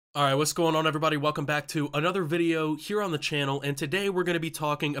Alright, what's going on everybody? Welcome back to another video here on the channel, and today we're going to be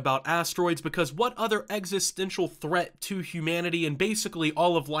talking about asteroids because what other existential threat to humanity and basically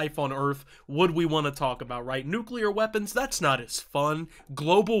all of life on Earth would we want to talk about, right? Nuclear weapons? That's not as fun.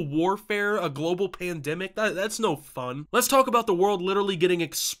 Global warfare? A global pandemic? That's no fun. Let's talk about the world literally getting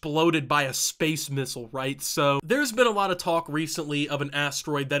exploded by a space missile, right? So, there's been a lot of talk recently of an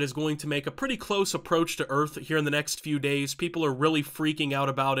asteroid that is going to make a pretty close approach to Earth here in the next few days. People are really freaking out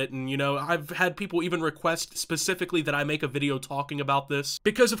about it. And, you know, I've had people even request specifically that I make a video talking about this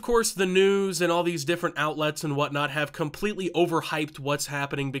because, of course, the news and all these different outlets and whatnot have completely overhyped what's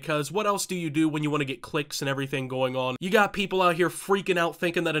happening because what else do you do when you want to get clicks and everything going on? You got people out here freaking out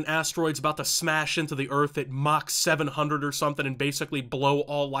thinking that an asteroid's about to smash into the Earth at Mach 700 or something and basically blow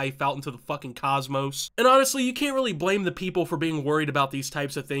all life out into the fucking cosmos. And honestly, you can't really blame the people for being worried about these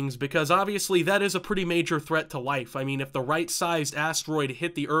types of things because obviously that is a pretty major threat to life. I mean, if the right-sized asteroid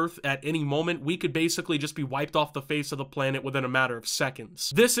hit the Earth at any moment, we could basically just be wiped off the face of the planet within a matter of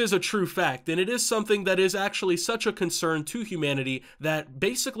seconds. This is a true fact, and it is something that is actually such a concern to humanity that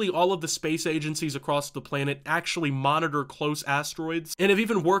basically all of the space agencies across the planet actually monitor close asteroids and have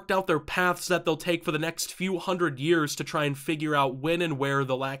even worked out their paths that they'll take for the next few hundred years to try and figure out when and where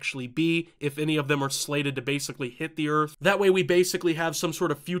they'll actually be, if any of them are slated to basically hit the Earth. That way we basically have some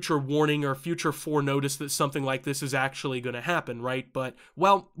sort of future warning or future forenotice that something like this is actually going to happen, right? But,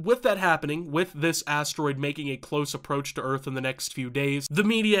 well, with that happening, with this asteroid making a close approach to Earth in the next few days, the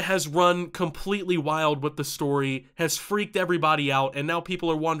media has run completely wild with the story, has freaked everybody out, and now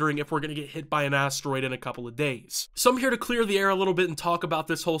people are wondering if we're going to get hit by an asteroid in a couple of days. So I'm here to clear the air a little bit and talk about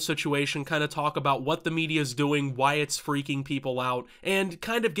this whole situation, kind of talk about what the media is doing, why it's freaking people out, and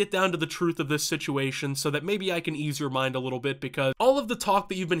kind of get down to the truth of this situation so that maybe I can ease your mind a little bit, because all of the talk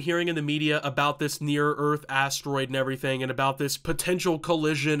that you've been hearing in the media about this near-Earth asteroid and everything, and about this potential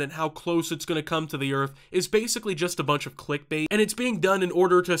collision and how close it's going to come to the Earth is basically just a bunch of clickbait, and it's being done in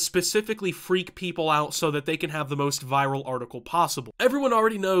order to specifically freak people out so that they can have the most viral article possible. Everyone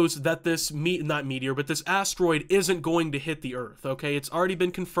already knows that this this asteroid isn't going to hit the Earth, okay? It's already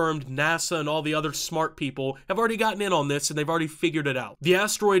been confirmed. NASA and all the other smart people have already gotten in on this and they've already figured it out. The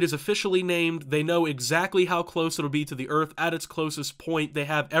asteroid is officially named. They know exactly how close it'll be to the Earth at its closest point. They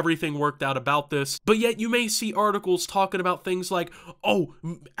have everything worked out about this, but yet you may see articles talking about things like, oh,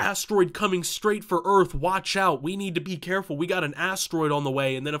 asteroid coming straight for Earth, watch out, we need to be careful, we got an asteroid on the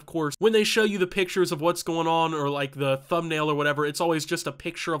way. And then of course when they show you the pictures of what's going on, or like the thumbnail or whatever, it's always just a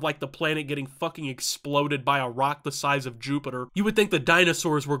picture of like the planet getting fucking exploded by a rock the size of Jupiter. You would think the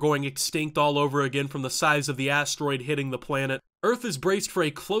dinosaurs were going extinct all over again from the size of the asteroid hitting the planet. Earth is braced for a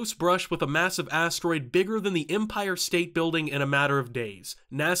close brush with a massive asteroid bigger than the Empire State Building in a matter of days.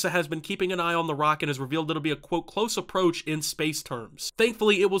 NASA has been keeping an eye on the rock and has revealed it'll be a, quote, close approach in space terms.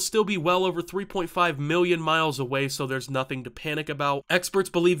 Thankfully, it will still be well over 3.5 million miles away, so there's nothing to panic about.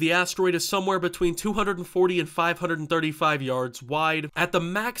 Experts believe the asteroid is somewhere between 240 and 535 yards wide. At the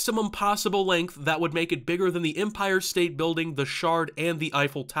maximum possible length, that would make it bigger than the Empire State Building, the Shard, and the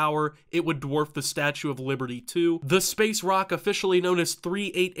Eiffel Tower. It would dwarf the Statue of Liberty, too. The space rock, officially known as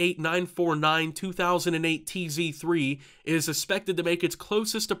 388949 2008 TZ3, is expected to make its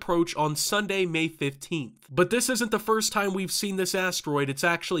closest approach on Sunday, May 15th. But this isn't the first time we've seen this asteroid. It's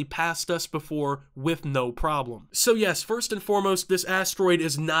actually passed us before with no problem. So yes, first and foremost, this asteroid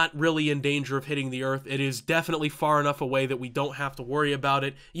is not really in danger of hitting the Earth. It is definitely far enough away that we don't have to worry about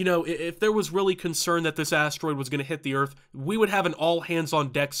it. You know, if there was really concern that this asteroid was going to hit the Earth, we would have an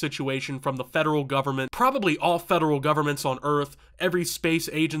all-hands-on-deck situation from the federal government, probably all federal governments on Earth, every space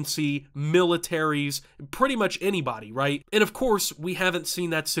agency, militaries, pretty much anybody, right? And of course, we haven't seen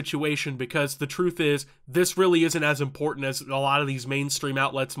that situation because the truth is, this really isn't as important as a lot of these mainstream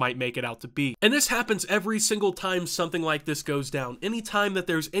outlets might make it out to be. And this happens every single time something like this goes down. Anytime that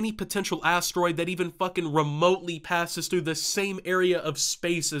there's any potential asteroid that even fucking remotely passes through the same area of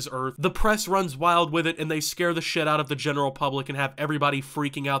space as Earth, the press runs wild with it and they scare the shit out of the general public and have everybody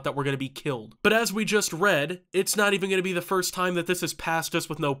freaking out that we're going to be killed. But as we just read, it's not even going to be the first time that this has passed us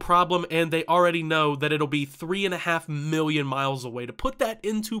with no problem, and they already know that it'll be 3.5 million miles away. To put that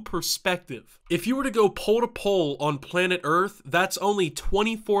into perspective, if you were to go pole to pole on planet Earth, that's only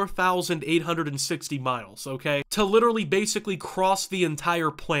 24,860 miles, okay? To literally basically cross the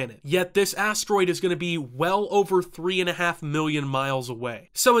entire planet. Yet this asteroid is going to be well over 3.5 million miles away.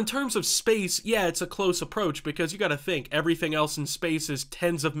 So in terms of space, yeah, it's a close approach because you gotta think everything else in space is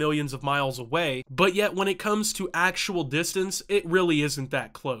tens of millions of miles away, but yet when it comes to actual distance, distance, it really isn't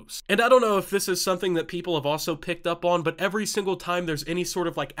that close. And I don't know if this is something that people have also picked up on, but every single time there's any sort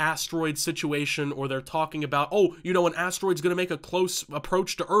of like asteroid situation, or they're talking about, oh, you know, an asteroid's gonna make a close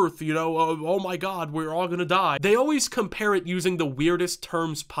approach to Earth, you know, oh my god, we're all gonna die. They always compare it using the weirdest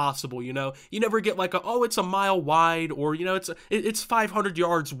terms possible, you know? You never get like oh, it's a mile wide, or, you know, it's 500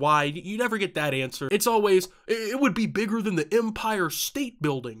 yards wide. You never get that answer. It's always, it would be bigger than the Empire State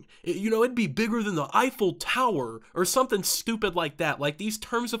Building. You know, it'd be bigger than the Eiffel Tower, or something stupid like that. Like, these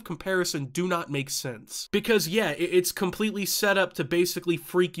terms of comparison do not make sense. Because, yeah, it's completely set up to basically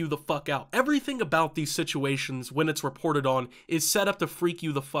freak you the fuck out. Everything about these situations, when it's reported on, is set up to freak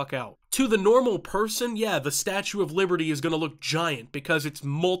you the fuck out. To the normal person, yeah, the Statue of Liberty is gonna look giant because it's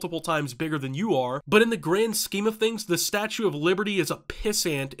multiple times bigger than you are, but in the grand scheme of things, the Statue of Liberty is a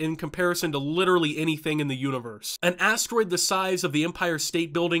pissant in comparison to literally anything in the universe. An asteroid the size of the Empire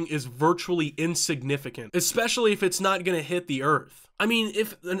State Building is virtually insignificant, especially if it's not gonna hit the Earth. I mean,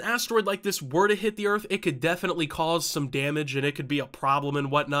 if an asteroid like this were to hit the Earth, it could definitely cause some damage and it could be a problem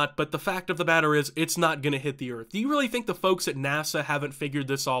and whatnot, but the fact of the matter is, it's not gonna hit the Earth. Do you really think the folks at NASA haven't figured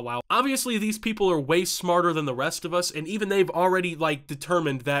this all out? Obviously, these people are way smarter than the rest of us, and even they've already, like,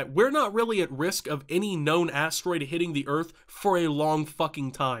 determined that we're not really at risk of any known asteroid hitting the Earth for a long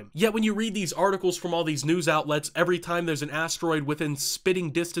fucking time. Yet when you read these articles from all these news outlets, every time there's an asteroid within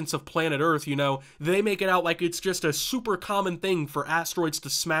spitting distance of planet Earth, you know, they make it out like it's just a super common thing for asteroids to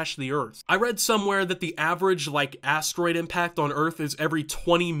smash the Earth. I read somewhere that the average, like, asteroid impact on Earth is every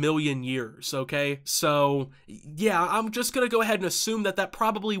 20 million years, okay? So, yeah, I'm just gonna go ahead and assume that that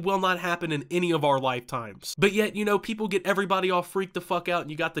probably will not happen in any of our lifetimes. But yet, you know, people get everybody all freaked the fuck out,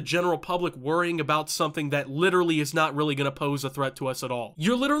 and you got the general public worrying about something that literally is not really gonna pose a threat to us at all.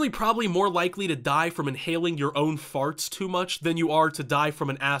 You're literally probably more likely to die from inhaling your own farts too much than you are to die from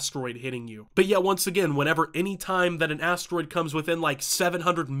an asteroid hitting you. But yet, once again, whenever any time that an asteroid comes within like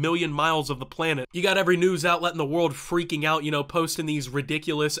 700 million miles of the planet, you got every news outlet in the world freaking out, you know, posting these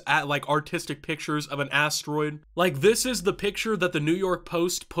ridiculous, like, artistic pictures of an asteroid. Like, this is the picture that the New York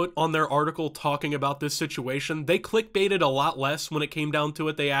Post put on their article talking about this situation. They clickbaited a lot less when it came down to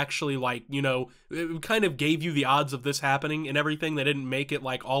it. They actually, like, you know, it kind of gave you the odds of this happening and everything. They didn't make it,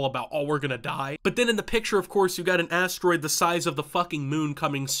 like, all about, oh, we're gonna die. But then in the picture, of course, you got an asteroid the size of the fucking moon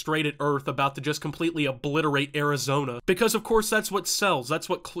coming straight at Earth, about to just completely obliterate Arizona. Because, of course, that's what sells. That's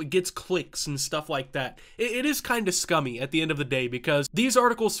what gets clicks and stuff like that. It is kind of scummy at the end of the day, because these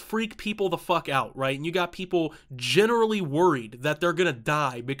articles freak people the fuck out, right? And you got people generally worried that they're gonna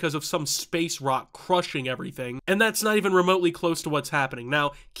die because of some space rock crushing everything, and that's not even remotely close to what's happening.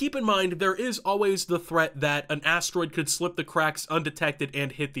 Now, keep in mind, there is always the threat that an asteroid could slip the cracks undetected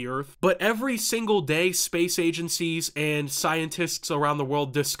and hit the Earth, but every single day, space agencies and scientists around the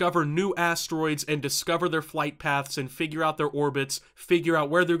world discover new asteroids and discover their flight paths and figure out their orbits, figure out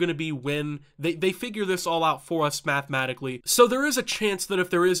where they're going to be when. They figure this all out for us mathematically. So there is a chance that if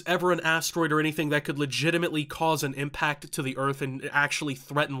there is ever an asteroid or anything that could legitimately cause an impact to the Earth and actually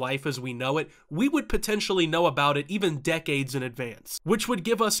threaten life as we know it, we would potentially know about it even decades in advance, which would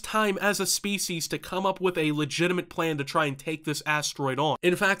give us time as a species to come up with a legitimate plan to try and take this asteroid on.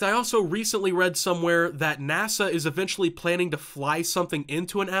 In fact, I also recently read somewhere that NASA is eventually planning to fly something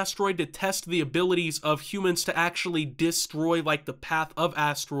into an asteroid to test the abilities of humans to actually destroy, like, the path of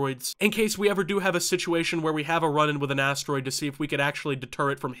asteroids, in case we ever do have a situation where we have a run-in with an asteroid, to see if we could actually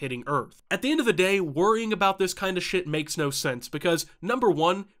deter it from hitting Earth. At the end of the day, worrying about this kind of shit makes no sense, because number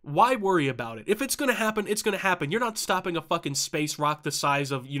one, why worry about it? If it's gonna happen, it's gonna happen. You're not stopping a fucking space rock the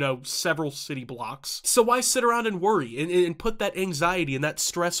size of, you know, several city blocks. So why sit around and worry and put that anxiety and that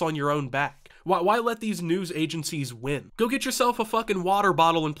stress on your own back? Why let these news agencies win? Go get yourself a fucking water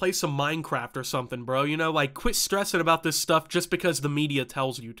bottle and play some Minecraft or something, bro. You know, like, quit stressing about this stuff just because the media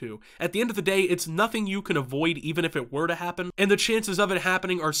tells you to. At the end of the day, it's nothing you can avoid even if it were to happen, and the chances of it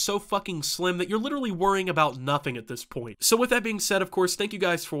happening are so fucking slim that you're literally worrying about nothing at this point. So with that being said, of course, thank you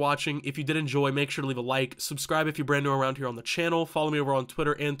guys for watching. If you did enjoy, make sure to leave a like, subscribe if you're brand new around here on the channel, follow me over on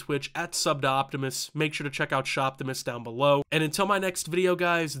Twitter and Twitch at @SubToOptimus. Make sure to check out Shoptimus down below. And until my next video,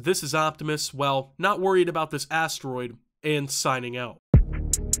 guys, this is Optimus, well, not worried about this asteroid, and signing out.